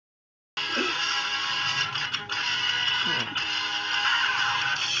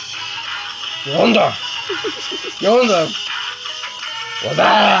¿Qué onda? ¿Qué onda?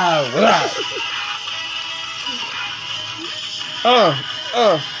 Wazzzaaa, Wazzzaaa.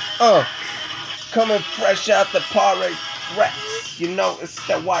 Uh. Coming fresh out the porridge Rex. You know it's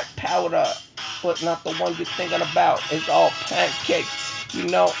the white powder, but not the one you're thinking about. It's all pancakes. You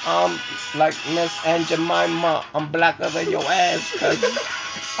know I'm like Miss Aunt Jemima. I'm blacker than your ass, cause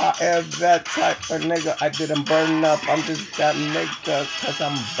I am that type of nigga. I didn't burn up. I'm just that nigga, cause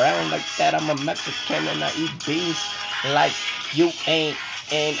I'm brown like that. I'm a Mexican and I eat beans like you ain't.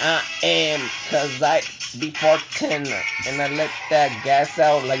 And I am, cause I be 14 and I let that gas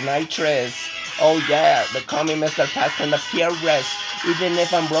out like nitrous. Oh yeah, they call me Mr. Fast and the Furious. Even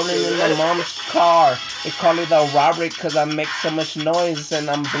if I'm rolling in my mom's car, they call it a robbery cause I make so much noise and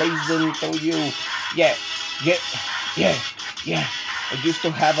I'm blazing through you. Yeah, yeah, yeah, yeah. I used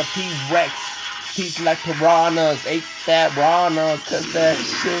to have a T-Rex. Teeth like piranhas. Ate that rana cause that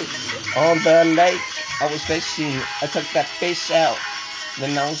shit on the lake. I was fishing. I took that fish out.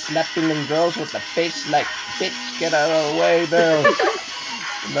 Then I was slapping them girls with the fish like, bitch, get out of the way now.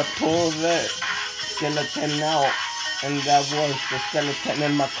 And I pulled that skeleton out. And that was the skeleton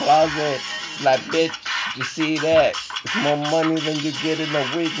in my closet. Like, bitch, you see that? It's more money than you get in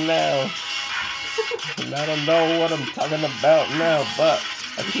a week now. And I don't know what I'm talking about now, but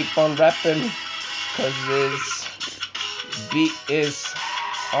I keep on rapping cause this beat is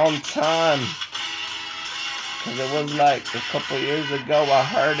on time. Cause it was like a couple years ago I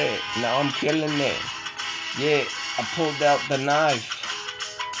heard it. Now I'm killing it. Yeah, I pulled out the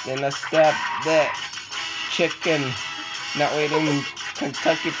knife. Then I stabbed that chicken. Now eating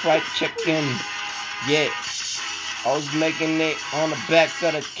Kentucky Fried Chicken. Yeah, I was making it on the back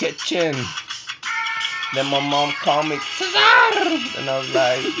of the kitchen. Then my mom called me, Cesar! And I was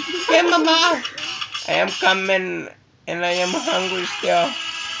like, yeah, mama, I am coming and I am hungry still.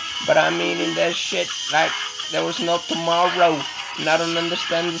 But I'm eating that shit like there was no tomorrow. And I don't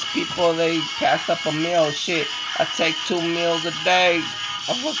understand these people, they pass up a meal. Shit, I take 2 meals a day.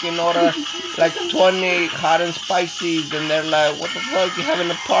 I fucking order like 20 hot and spicy. And they're like, what the fuck, you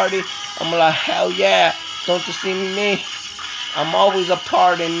having a party? I'm like, hell yeah. Don't you see me? I'm always a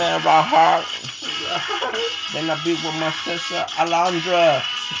party man, right heart. Then I be with my sister Alondra.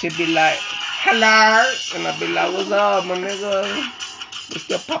 She'd be like, hello. And I be like, what's up, my nigga? We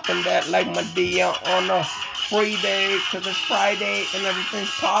still popping that like my D on a free day, cause it's Friday and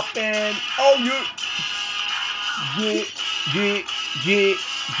everything's popping. Oh yeah, yeah, yeah,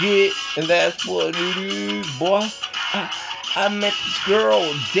 yeah, and that's what it is, boy. I met this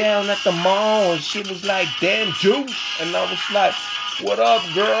girl down at the mall and she was like, damn juice. And I was like, what up,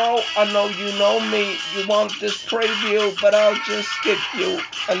 girl? I know you know me. You want this preview, but I'll just skip you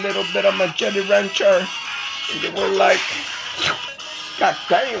a little bit of my Jelly Rancher. And they were like, God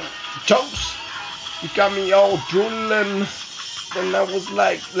damn, Toast, you got me all drooling. Then I was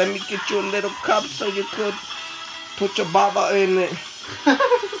like, let me get you a little cup so you could put your baba in it.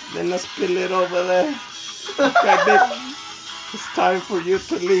 Then I spill it over there. Okay, bitch, it's time for you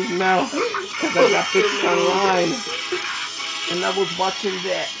to leave now. Cause I got bitches online. And I was watching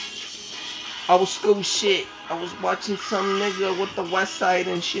that old school shit. I was watching some nigga with the west side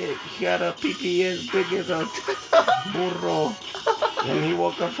and shit. He had a PP as big as a burro. Then he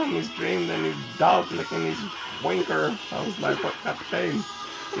woke up from his dream, then his dog licking his winker. I was like, what the damn?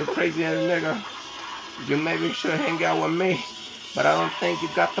 You crazy ass nigga. You maybe should hang out with me. But I don't think you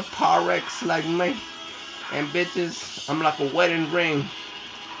got the Pyrex like me. And bitches, I'm like a wedding ring.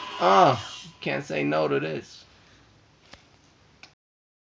 Can't say no to this.